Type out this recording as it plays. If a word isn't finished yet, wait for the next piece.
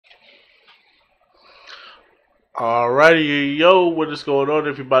Alrighty, yo, what is going on,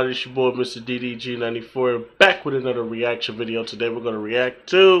 everybody? It's your boy, Mr. DDG94, back with another reaction video. Today we're going to react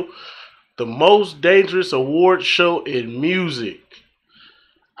to the most dangerous award show in music.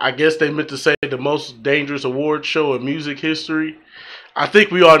 I guess they meant to say the most dangerous award show in music history. I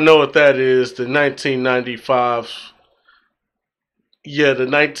think we all know what that is, the 1995, the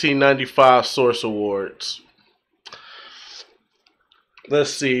 1995 Source Awards.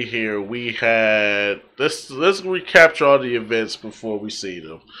 Let's see here. We had let's recapture all the events before we see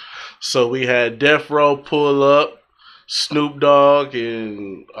them. So we had Death Row pull up, Snoop Dogg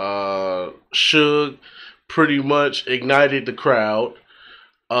and Suge pretty much ignited the crowd.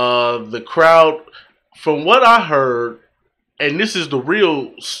 The crowd, from what I heard, and this is the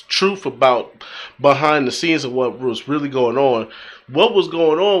real truth about behind the scenes of what was really going on. What was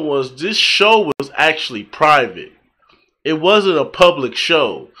going on was this show was actually private. It wasn't a public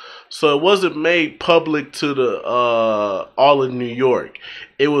show, so it wasn't made public to the all of New York.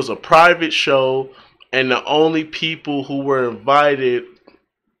 It was a private show, and the only people who were invited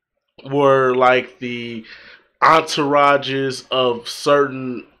were like the entourages of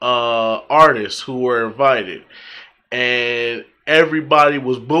certain artists who were invited, and everybody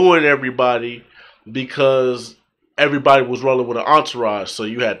was booing everybody because everybody was rolling with an entourage. So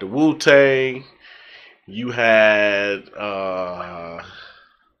you had the Wu-Tang. You had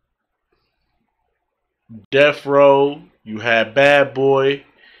Death Row, you had Bad Boy,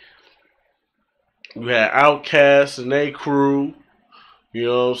 you had Outkast and their crew. You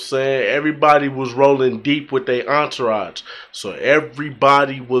know what I'm saying? Everybody was rolling deep with their entourage. So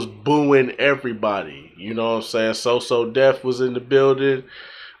everybody was booing everybody. You know what I'm saying? So Def was in the building.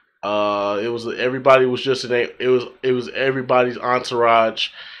 Everybody was just in it was everybody's entourage.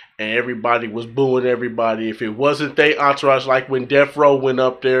 And everybody was booing everybody. If it wasn't they entourage, like when Death Row went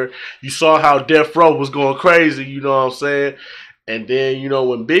up there, you saw how Death Row was going crazy, you know what I'm saying? And then, you know,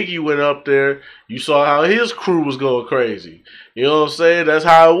 when Biggie went up there, you saw how his crew was going crazy. You know what I'm saying? That's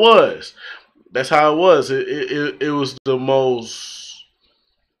how it was. That's how it was. It was the most...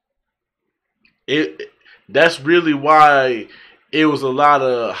 That's really why... It was a lot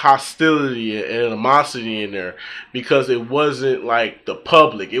of hostility and animosity in there because it wasn't like the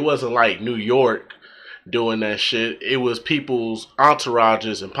public. It wasn't like New York doing that shit. It was people's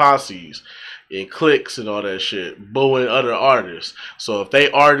entourages and posses and cliques and all that shit booing other artists. So if they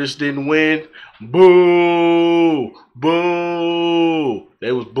artists didn't win, boo, boo.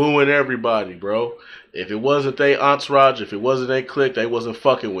 They was booing everybody, bro. If it wasn't they entourage, if it wasn't they clique, they wasn't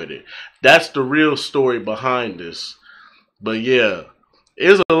fucking with it. That's the real story behind this. But yeah,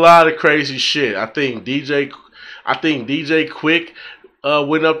 it's a lot of crazy shit. I think DJ Quick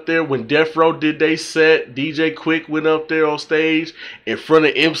went up there when Death Row did they set. DJ Quick went up there on stage in front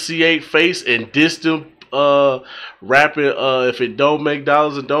of MC8 face and dissed him rapping if it don't make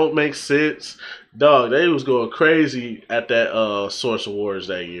dollars, it don't make sense. Dog, they was going crazy at that Source Awards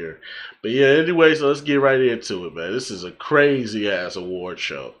that year. But yeah, anyway, so let's get right into it, man. This is a crazy ass award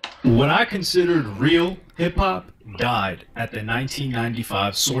show. What I considered real hip-hop died at the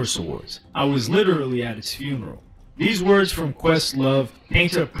 1995 Source Awards. I was literally at its funeral. These words from Questlove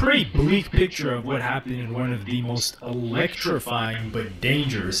paint a pretty bleak picture of what happened in one of the most electrifying but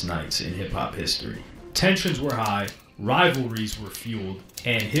dangerous nights in hip-hop history. Tensions were high, rivalries were fueled,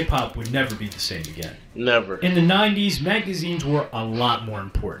 and hip-hop would never be the same again. Never. In the 90s, magazines were a lot more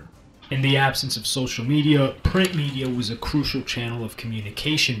important. In the absence of social media, print media was a crucial channel of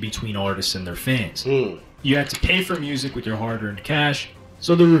communication between artists and their fans. You had to pay for music with your hard-earned cash,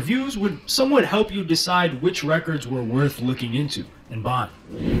 so the reviews would somewhat help you decide which records were worth looking into and buying.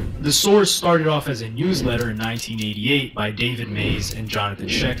 The Source started off as a newsletter in 1988 by David Mays and Jonathan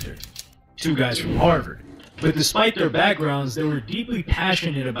Schechter, two guys from Harvard. But despite their backgrounds, they were deeply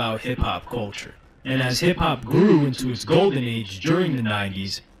passionate about hip-hop culture. And as hip-hop grew into its golden age during the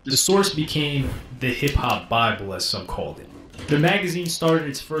 90s, the Source became the hip-hop Bible, as some called it. The magazine started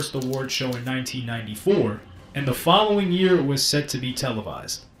its first award show in 1994, and the following year it was set to be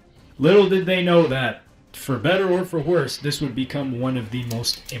televised. Little did they know that, for better or for worse, this would become one of the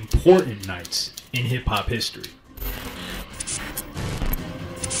most important nights in hip-hop history.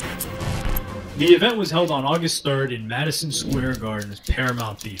 The event was held on August 3rd in Madison Square Garden's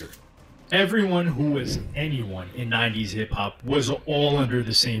Paramount Theater. Everyone who was anyone in 90s hip-hop was all under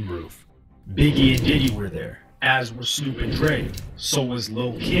the same roof. Biggie and Diddy were there, as were Snoop and Dre. So was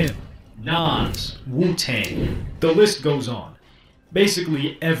Lil Kim, Nas, Wu-Tang. The list goes on.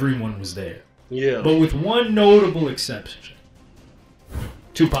 Basically, everyone was there. Yeah. But with one notable exception.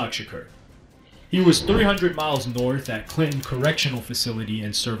 Tupac Shakur. He was 300 miles north at Clinton Correctional Facility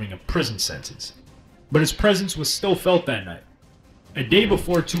and serving a prison sentence. but his presence was still felt that night. A day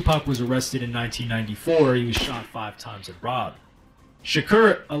before Tupac was arrested in 1994, he was shot 5 times and robbed.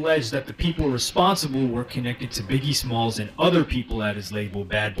 Shakur alleged that the people responsible were connected to Biggie Smalls and other people at his label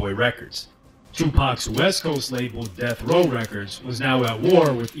Bad Boy Records. Tupac's West Coast label Death Row Records was now at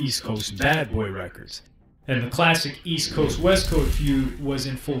war with East Coast Bad Boy Records, and the classic East Coast-West Coast feud was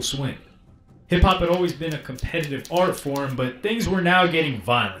in full swing. Hip-hop had always been a competitive art form, but things were now getting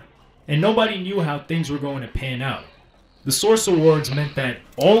violent, and nobody knew how things were going to pan out. The Source Awards meant that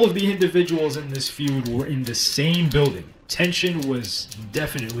all of the individuals in this feud were in the same building. Tension was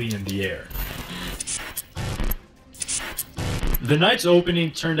definitely in the air. The night's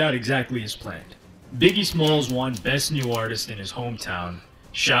opening turned out exactly as planned. Biggie Smalls won Best New Artist in his hometown,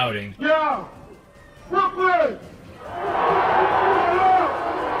 shouting, "Yo, Brooklyn!"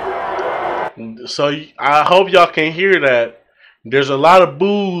 So I hope y'all can hear that. There's a lot of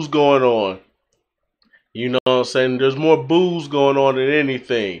boos going on. You know what I'm saying? There's more boos going on than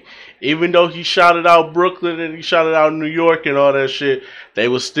anything. Even though he shouted out Brooklyn and he shouted out New York and all that shit, they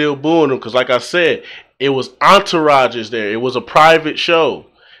was still booing him. Because like I said, it was entourages there. It was a private show.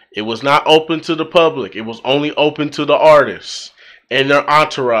 It was not open to the public. It was only open to the artists and their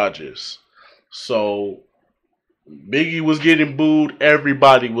entourages. So Biggie was getting booed.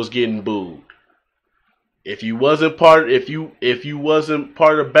 Everybody was getting booed. If you wasn't part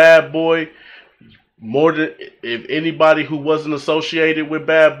of Bad Boy, more than if anybody who wasn't associated with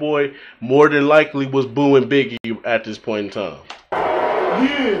Bad Boy, more than likely was booing Biggie at this point in time.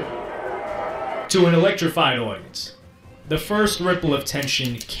 Yeah. To an electrified audience, the first ripple of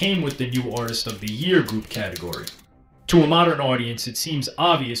tension came with the New Artist of the Year group category. To a modern audience, it seems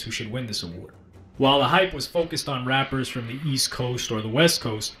obvious who should win this award. While the hype was focused on rappers from the East Coast or the West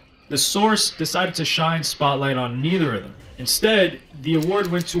Coast, The Source decided to shine spotlight on neither of them. Instead, the award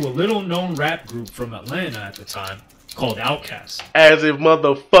went to a little-known rap group from Atlanta at the time called Outkast. As it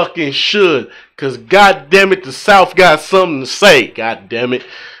motherfucking should, cause goddammit, the South got something to say. Goddammit.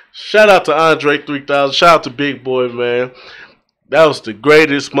 Shout out to Andre 3000. Shout out to Big Boy, man. That was the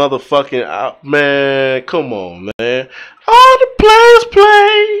greatest motherfucking man. Come on, man. All the players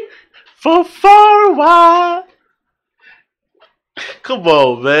play for far and wide. Come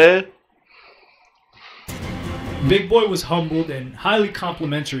on, man. Big Boy was humbled and highly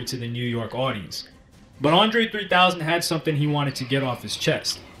complimentary to the New York audience. But Andre 3000 had something he wanted to get off his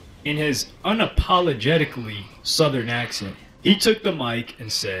chest. In his unapologetically Southern accent, he took the mic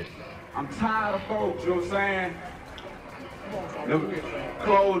and said, "I'm tired of folks, you know what I'm saying?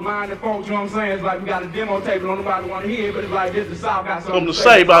 Closed-minded folks, you know what I'm saying? It's like we got a demo tape, don't nobody want to hear it, but it's like this, the South got something to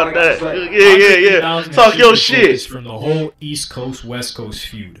say about that. Yeah. Talk your shit. From the whole East Coast-West Coast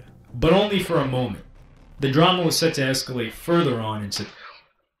feud, but only for a moment. The drama was set to escalate further on into...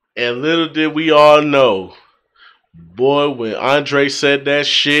 And little did we all know, boy, when Andre said that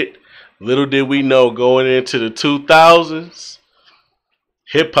shit, little did we know going into the 2000s,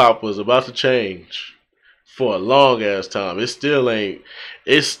 hip-hop was about to change for a long ass time. It still ain't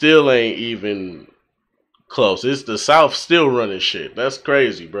even close. It's the South still running shit. That's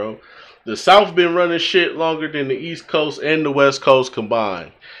crazy, bro. The South been running shit longer than the East Coast and the West Coast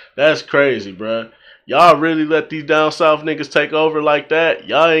combined. That's crazy, bro. Y'all really let these down south niggas take over like that?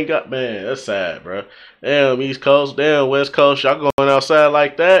 Y'all ain't got, man, that's sad, bro. Damn East Coast, damn West Coast, y'all going outside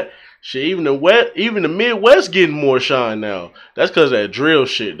like that? Shit, even the Midwest getting more shine now. That's because of that drill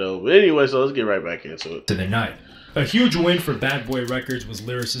shit, though. But anyway, so let's get right back into it. To the night. A huge win for Bad Boy Records was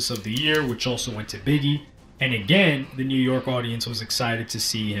Lyricist of the Year, which also went to Biggie. And again, the New York audience was excited to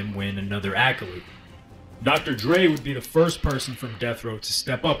see him win another accolade. Dr. Dre would be the first person from Death Row to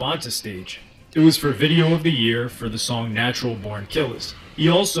step up onto stage. It was for Video of the Year for the song Natural Born Killers. He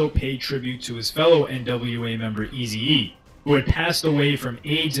also paid tribute to his fellow NWA member Eazy-E, who had passed away from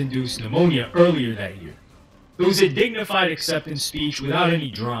AIDS-induced pneumonia earlier that year. It was a dignified acceptance speech without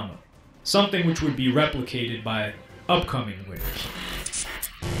any drama, something which would be replicated by upcoming winners.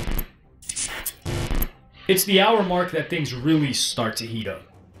 It's the hour mark that things really start to heat up.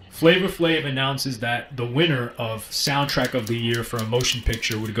 Flavor Flav announces that the winner of Soundtrack of the Year for a motion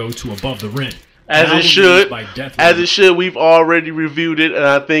picture would go to Above the Rim. As it should. As it should. We've already reviewed it, and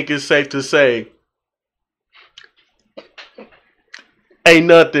I think it's safe to say ain't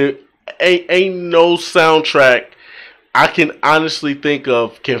no soundtrack I can honestly think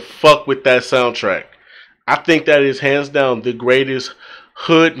of can fuck with that soundtrack. I think that is hands down the greatest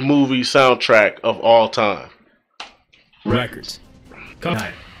hood movie soundtrack of all time. Records. Come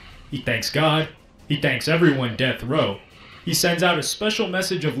on. He thanks God. He thanks everyone Death Row. He sends out a special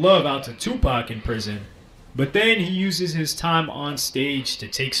message of love out to Tupac in prison. But then he uses his time on stage to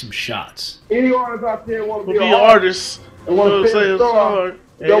take some shots. Any artists out there want to Be be an an artist artist. and want to say a star,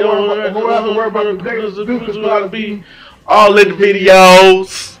 don't have to worry about the executives producers gotta be all in the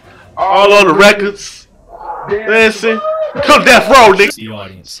videos, all on the records. Listen, come Death Row, nigga. The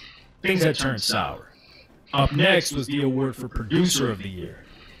audience. Things had turned sour. Up next was the award for Producer of the Year.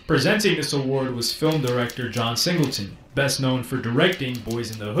 Presenting this award was film director John Singleton, best known for directing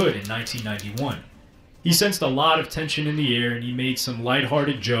Boys in the Hood in 1991. He sensed a lot of tension in the air and he made some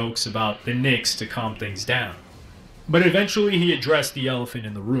lighthearted jokes about the Knicks to calm things down. But eventually he addressed the elephant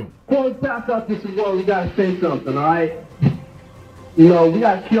in the room. Before we pass out this award, we gotta say something, alright? You know, we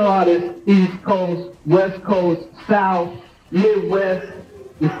gotta kill all this East Coast, West Coast, South, Midwest,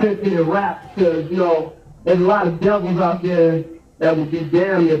 dissenting rap, because, you know, there's a lot of devils out there that would be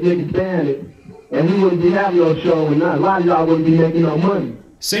damned if they could stand it. And we wouldn't be having no show, and a lot of y'all wouldn't be making no money.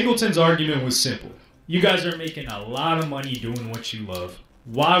 Singleton's argument was simple. You guys are making a lot of money doing what you love.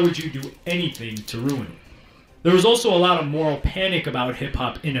 Why would you do anything to ruin it? There was also a lot of moral panic about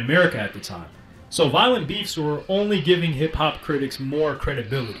hip-hop in America at the time. So violent beefs were only giving hip-hop critics more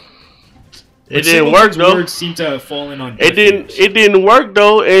credibility. It didn't work though. Words seem to have fallen on It didn't work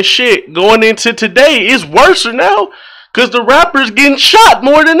though, and shit. Going into today, it's worse now, cause the rappers getting shot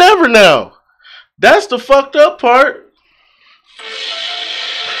more than ever now. That's the fucked up part.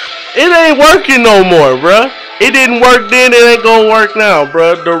 It ain't working no more, bruh. It didn't work then. It ain't gonna work now,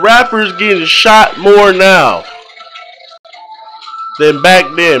 bruh. The rappers getting shot more now than back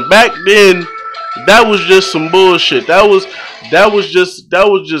then. Back then, that was just some bullshit. That was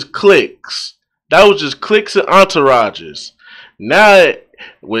just clicks. That was just cliques and entourages. Now,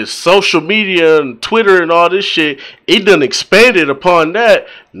 with social media and Twitter and all this shit, it done expanded upon that.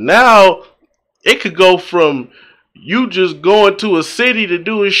 Now, it could go from you just going to a city to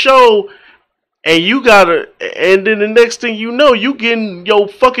do a show, and and then the next thing you know, you getting your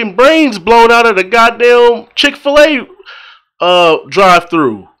fucking brains blown out of the goddamn Chick-fil-A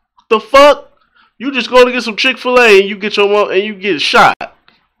drive-through. The fuck? You just go to get some Chick-fil-A and you get your mom and you get shot.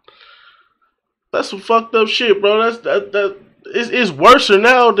 That's some fucked up shit, bro. It's worse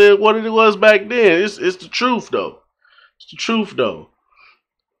now than what it was back then. It's the truth though. It's the truth though.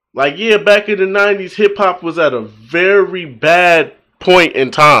 Like, yeah, back in the 90s, hip hop was at a very bad point in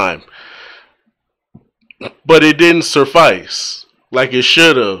time. But it didn't suffice like it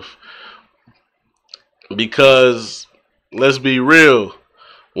should have. Because let's be real,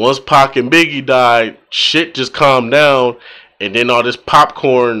 once Pac and Biggie died, shit just calmed down. And then all this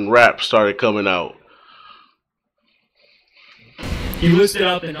popcorn rap started coming out. He listed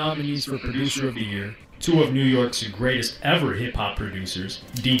out the nominees for Producer of the Year. Two of New York's greatest ever hip-hop producers,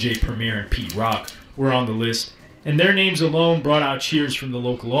 DJ Premier and Pete Rock, were on the list, and their names alone brought out cheers from the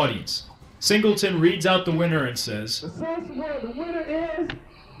local audience. Singleton reads out the winner and says, The winner is...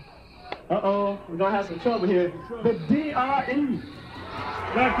 Uh-oh, we're gonna have some trouble here. The D.R.E.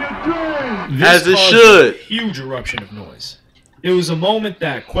 As it should. A huge eruption of noise. It was a moment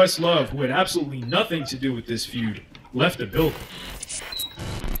that Questlove, who had absolutely nothing to do with this feud, left the building.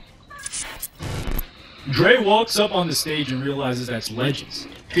 Dre walks up on the stage and realizes that's legends.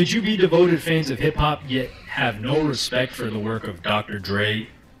 Could you be devoted fans of hip-hop yet have no respect for the work of Dr. Dre,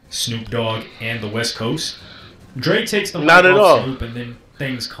 Snoop Dogg, and the West Coast? Dre takes the mic off Snoop and then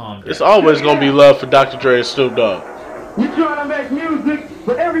things calm down. It's always going to be love for Dr. Dre and Snoop Dogg. We trying to make music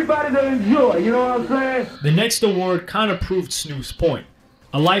for everybody to enjoy, you know what I'm saying? The next award kind of proved Snoop's point.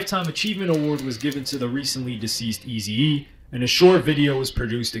 A Lifetime Achievement Award was given to the recently deceased Eazy-E, and a short video was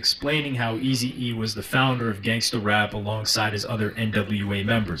produced explaining how Eazy-E was the founder of gangsta rap alongside his other NWA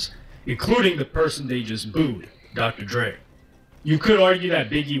members, including the person they just booed, Dr. Dre. You could argue that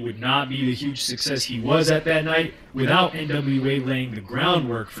Biggie would not be the huge success he was at that night without NWA laying the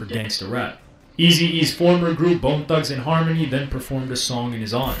groundwork for gangsta rap. Eazy-E's former group, Bone Thugs and Harmony, then performed a song in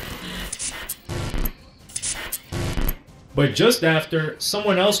his honor. But just after,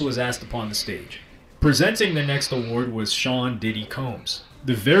 someone else was asked upon the stage. Presenting the next award was Sean Diddy Combs,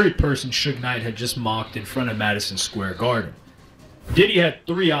 the very person Suge Knight had just mocked in front of Madison Square Garden. Diddy had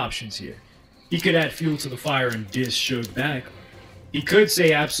three options here. He could add fuel to the fire and diss Suge back. He could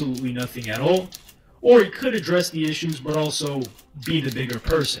say absolutely nothing at all, or he could address the issues but also be the bigger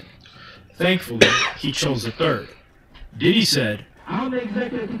person. Thankfully, he chose the third. Diddy said, I'm the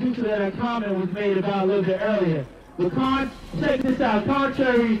executive producer that a comment was made about a little bit earlier. But check this out,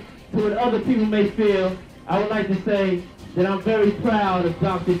 contrary to what other people may feel, I would like to say that I'm very proud of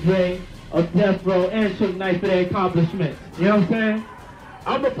Dr. Dre, of Death Row, and Suge Knight for their accomplishments. You know what I'm saying?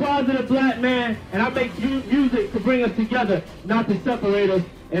 I'm a positive black man, and I make music to bring us together, not to separate us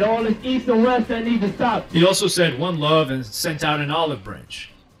and all this east and west that need to stop. He also said one love and sent out an olive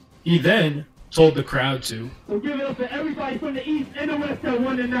branch. He then told the crowd to, So give it up to everybody from the east and the west that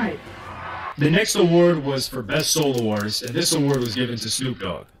won tonight. The next award was for Best Solo Artist, and this award was given to Snoop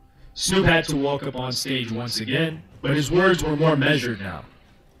Dogg. Snoop had to walk up on stage once again, but his words were more measured now.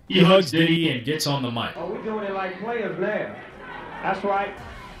 He hugs Diddy and gets on the mic. Oh, we doing it like players now. That's right.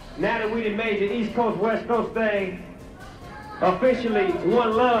 Now that we done made the East Coast, West Coast thing officially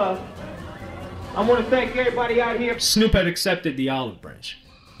one love, I want to thank everybody out here. Snoop had accepted the olive branch.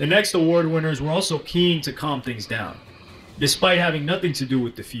 The next award winners were also keen to calm things down. Despite having nothing to do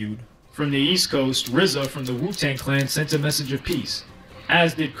with the feud, from the East Coast, RZA from the Wu-Tang Clan sent a message of peace,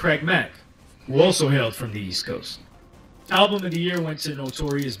 as did Craig Mack, who also hailed from the East Coast. Album of the year went to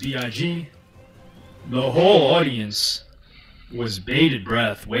Notorious B.I.G. The whole audience was bated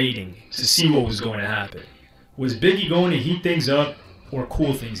breath waiting to see what was going to happen. Was Biggie going to heat things up or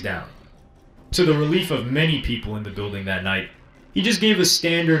cool things down? To the relief of many people in the building that night, he just gave a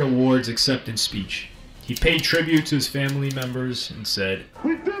standard awards acceptance speech. He paid tribute to his family members and said,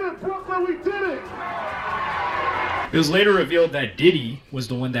 We did it, Brooklyn, we did it! It was later revealed that Diddy was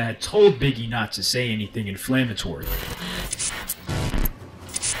the one that had told Biggie not to say anything inflammatory.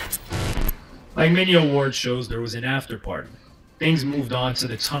 Like many award shows, there was an after party. Things moved on to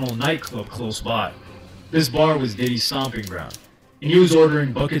the Tunnel nightclub close by. This bar was Diddy's stomping ground, and he was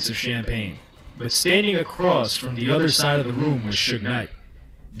ordering buckets of champagne. But standing across from the other side of the room was Suge Knight.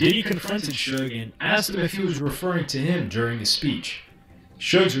 Diddy confronted Suge and asked him if he was referring to him during his speech.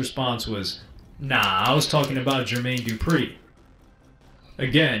 Suge's response was, "Nah, I was talking about Jermaine Dupri."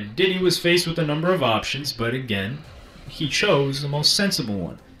 Again, Diddy was faced with a number of options, but again, he chose the most sensible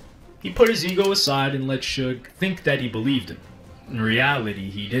one. He put his ego aside and let Suge think that he believed him. In reality,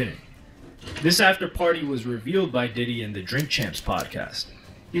 he didn't. This after party was revealed by Diddy in the Drink Champs podcast.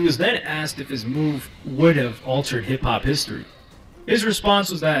 He was then asked if his move would have altered hip-hop history. His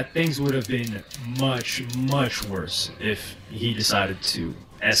response was that things would have been much, much worse if he decided to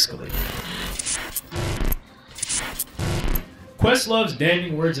escalate. Questlove's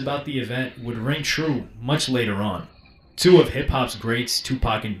damning words about the event would ring true much later on. Two of hip-hop's greats,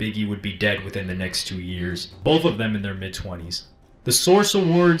 Tupac and Biggie, would be dead within the next 2 years, both of them in their mid-20s. The Source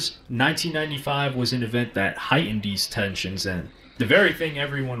Awards 1995 was an event that heightened these tensions, and the very thing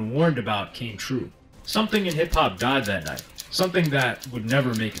everyone warned about came true. Something in hip-hop died that night, something that would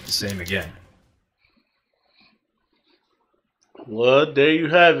never make it the same again. Well, there you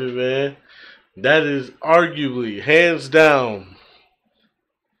have it, man. That is arguably, hands down,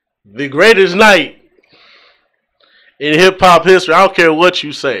 the greatest night in hip-hop history. I don't care what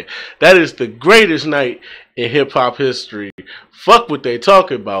you say. That is the greatest night in hip-hop history. Fuck what they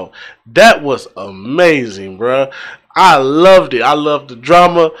talking about. That was amazing, bruh. I loved it. I loved the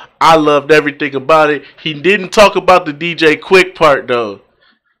drama. I loved everything about it. He didn't talk about the DJ Quick part, though.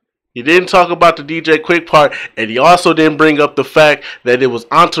 He didn't talk about the DJ Quick part, and he also didn't bring up the fact that it was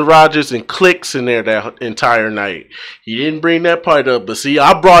entourages and cliques in there that entire night. He didn't bring that part up, but see,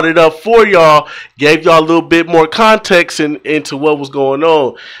 I brought it up for y'all, gave y'all a little bit more context into what was going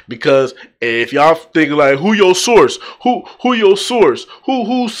on, because if y'all think like, who your source? Who your source?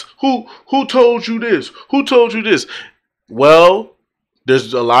 Who told you this? Who told you this? Well,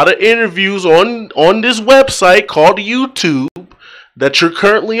 there's a lot of interviews on this website called YouTube that you're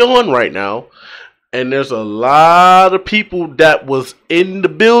currently on right now, and there's a lot of people that was in the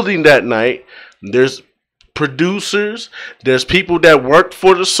building that night. There's producers, there's people that worked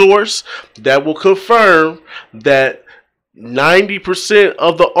for the source that will confirm that 90%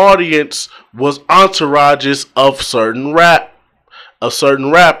 of the audience was entourages of certain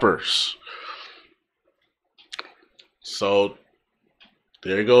rappers. So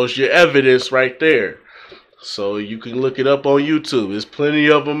there goes your evidence right there. So you can look it up on YouTube. There's plenty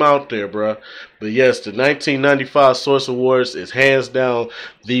of them out there, bruh. But yes, the 1995 Source Awards is hands down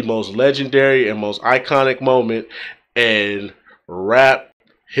the most legendary and most iconic moment in rap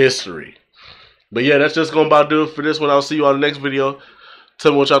history. But yeah, that's just going to about do it for this one. I'll see you on the next video.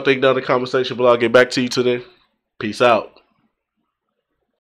 Tell me what y'all think down in the comment section below. I'll get back to you till then. Peace out.